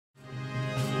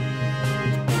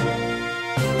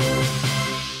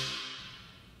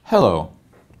Hello,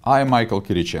 I'm Michael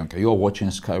Kirichenko. You're watching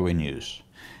SkyWay News,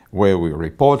 where we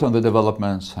report on the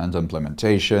developments and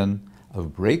implementation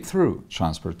of breakthrough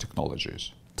transport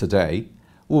technologies. Today,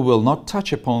 we will not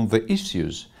touch upon the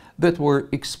issues that were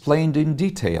explained in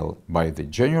detail by the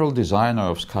general designer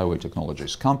of SkyWay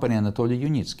Technologies company, Anatoly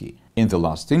Yunitsky, in the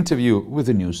last interview with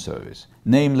the news service,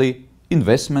 namely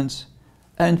investments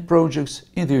and projects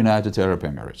in the United Arab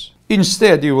Emirates.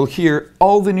 Instead, you will hear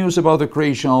all the news about the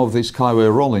creation of the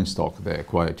SkyWay rolling stock. They're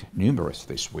quite numerous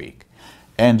this week.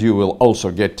 And you will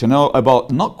also get to know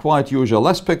about not quite usual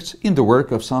aspects in the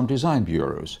work of some design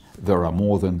bureaus. There are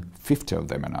more than 50 of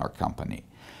them in our company,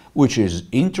 which is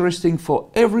interesting for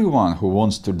everyone who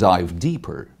wants to dive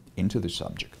deeper into the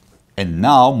subject. And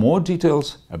now more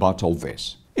details about all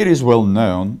this. It is well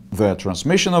known that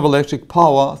transmission of electric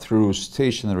power through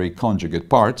stationary conjugate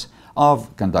parts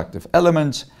of conductive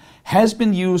elements has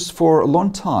been used for a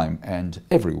long time and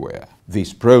everywhere.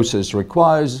 This process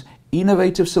requires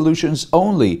innovative solutions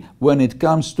only when it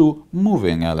comes to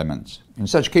moving elements. In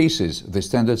such cases, the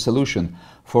standard solution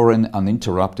for an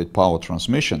uninterrupted power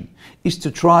transmission is to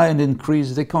try and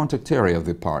increase the contact area of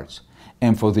the parts.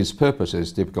 And for these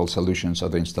purposes, typical solutions are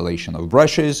the installation of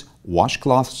brushes,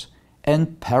 washcloths,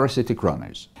 and parasitic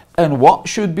runners. And what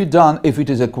should be done if it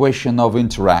is a question of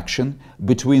interaction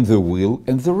between the wheel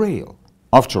and the rail?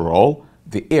 After all,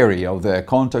 the area of their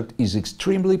contact is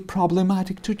extremely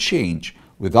problematic to change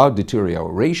without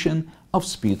deterioration of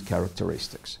speed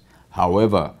characteristics.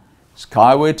 However,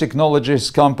 SkyWay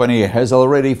Technologies company has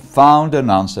already found an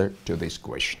answer to this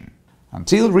question.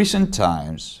 Until recent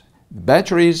times, the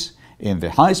batteries in the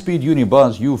high-speed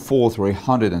Unibus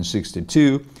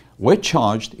U4 were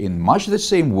charged in much the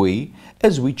same way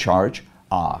as we charge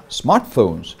our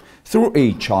smartphones, through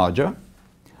a charger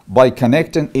by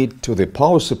connecting it to the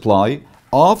power supply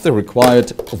of the required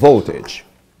voltage.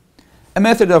 A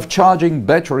method of charging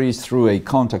batteries through a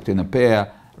contact in a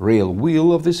pair rail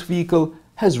wheel of this vehicle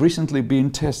has recently been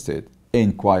tested,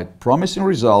 and quite promising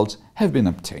results have been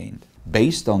obtained.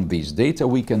 Based on these data,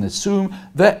 we can assume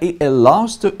that it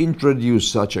allows to introduce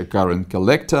such a current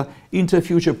collector into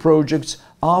future projects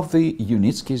of the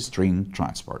Yunitsky string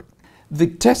transport. The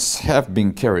tests have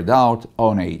been carried out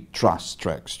on a truss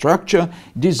track structure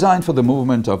designed for the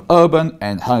movement of urban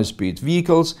and high-speed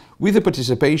vehicles with the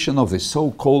participation of the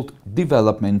so-called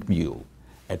development mule,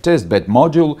 a testbed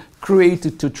module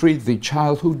created to treat the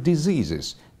childhood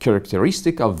diseases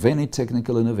characteristic of any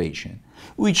technical innovation,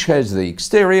 which has the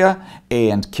exterior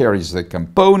and carries the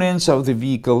components of the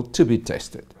vehicle to be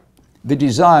tested. The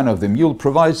design of the mule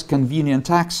provides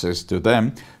convenient access to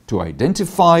them to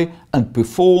identify and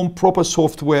perform proper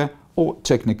software or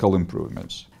technical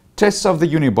improvements. Tests of the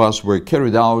Unibus were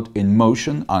carried out in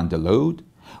motion under load,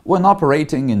 when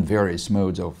operating in various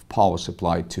modes of power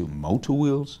supply to motor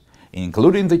wheels,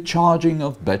 including the charging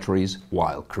of batteries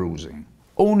while cruising.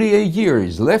 Only a year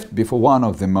is left before one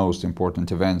of the most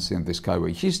important events in the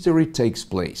Skyway history takes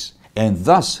place, and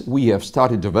thus we have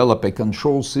started to develop a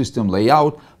control system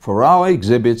layout for our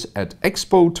exhibits at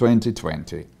Expo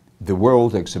 2020, the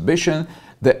World Exhibition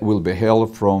that will be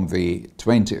held from the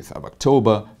 20th of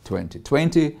October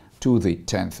 2020 to the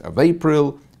 10th of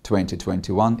April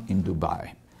 2021 in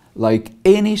Dubai. Like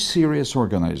any serious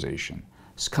organization,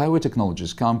 SkyWay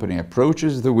Technologies company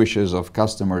approaches the wishes of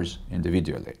customers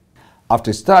individually.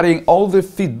 After studying all the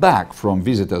feedback from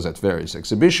visitors at various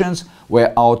exhibitions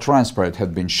where our transport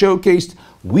had been showcased,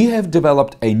 we have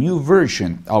developed a new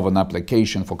version of an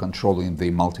application for controlling the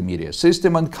multimedia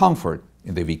system and comfort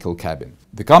in the vehicle cabin.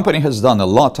 The company has done a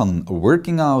lot on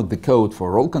working out the code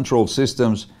for all control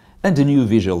systems and a new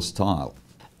visual style.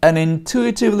 An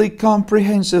intuitively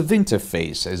comprehensive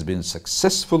interface has been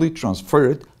successfully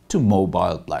transferred to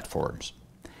mobile platforms.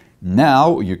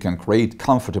 Now you can create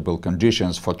comfortable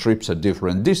conditions for trips at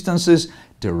different distances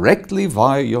directly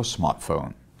via your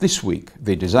smartphone. This week,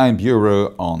 the Design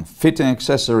Bureau on Fitting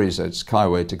Accessories at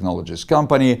SkyWay Technologies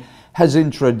company has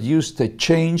introduced a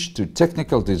change to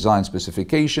technical design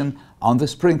specification on the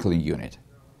sprinkling unit,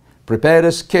 prepared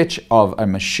a sketch of a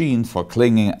machine for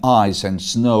cleaning ice and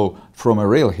snow from a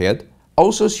railhead,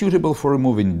 also suitable for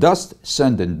removing dust,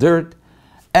 sand and dirt,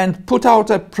 and put out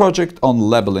a project on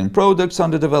labeling products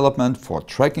under development for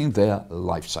tracking their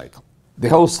life cycle. The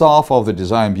whole staff of the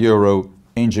Design Bureau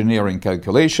Engineering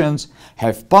Calculations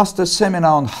have passed a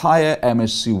seminar on higher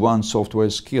MSc1 software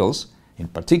skills, in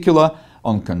particular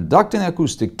on conducting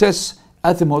acoustic tests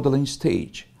at the modeling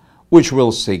stage, which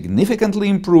will significantly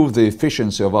improve the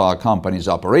efficiency of our company's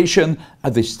operation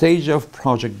at the stage of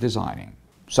project designing.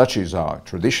 Such is our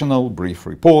traditional brief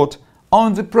report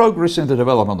on the progress in the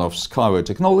development of SkyWay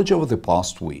technology over the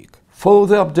past week. For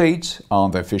the updates on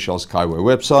the official SkyWay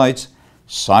websites,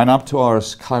 sign up to our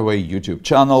SkyWay YouTube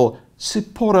channel,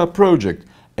 support our project,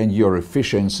 and your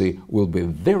efficiency will be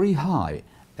very high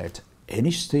at any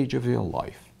stage of your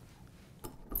life.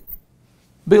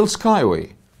 Build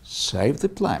SkyWay, save the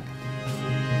planet.